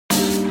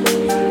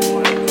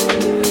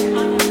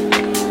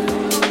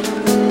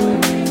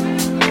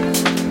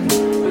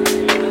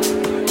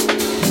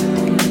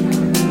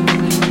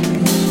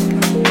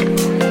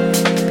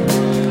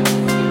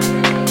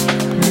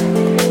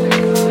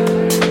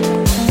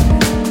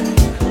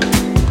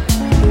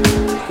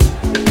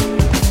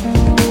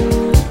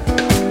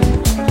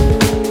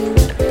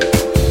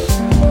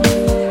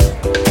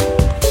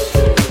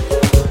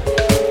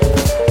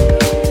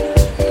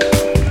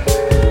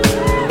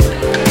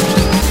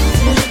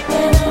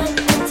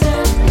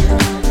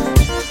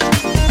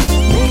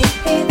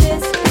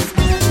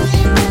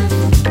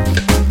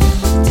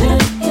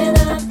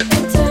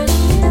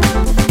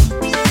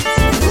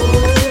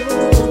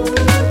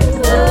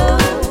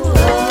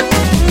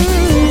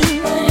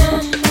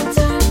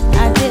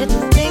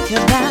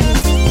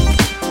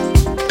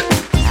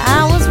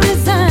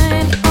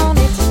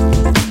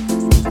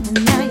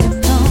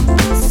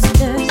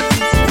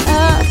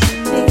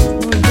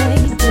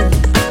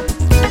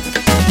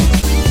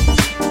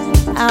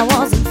I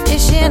wasn't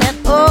fishing at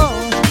all.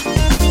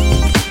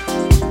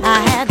 I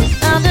had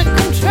it under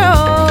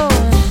control,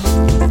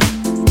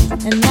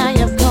 and now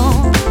you're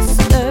gone,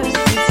 stirred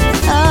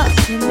up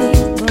to me,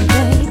 well,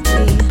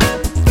 baby.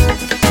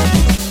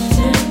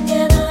 Turn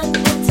it on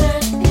and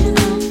turn it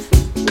off.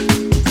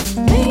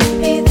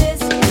 Maybe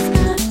this is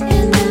not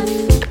enough.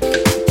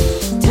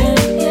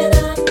 Turn it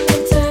on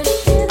and turn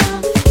it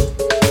off.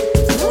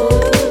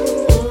 Ooh,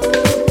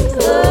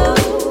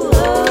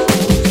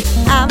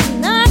 I'm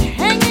not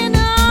hanging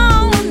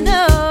on,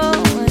 no,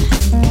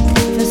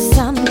 for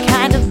some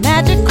kind of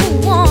magical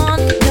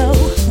wand, no.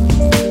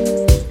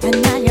 And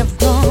now you've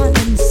gone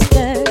and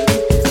stirred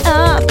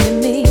up in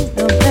me,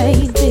 oh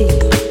baby.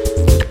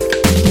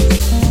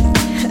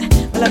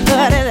 Well, I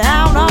put it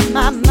out on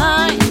my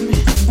mind,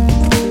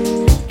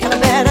 got a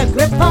better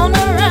grip on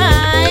the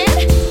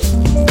ride,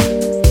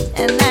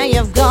 and now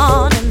you've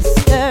gone and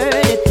stirred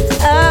it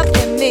up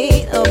in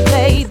me, oh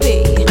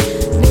baby.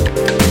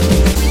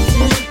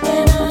 Turn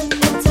it on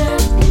and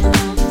turn it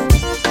off.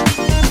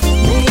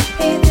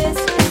 Maybe this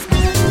is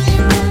not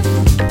enough.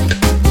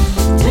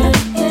 Turn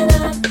it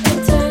on and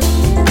turn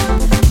it off.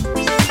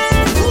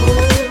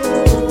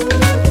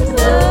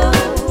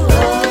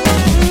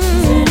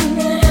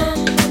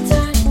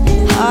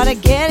 Hard of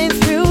getting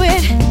through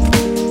it.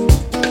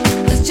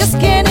 It's just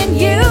getting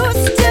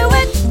used to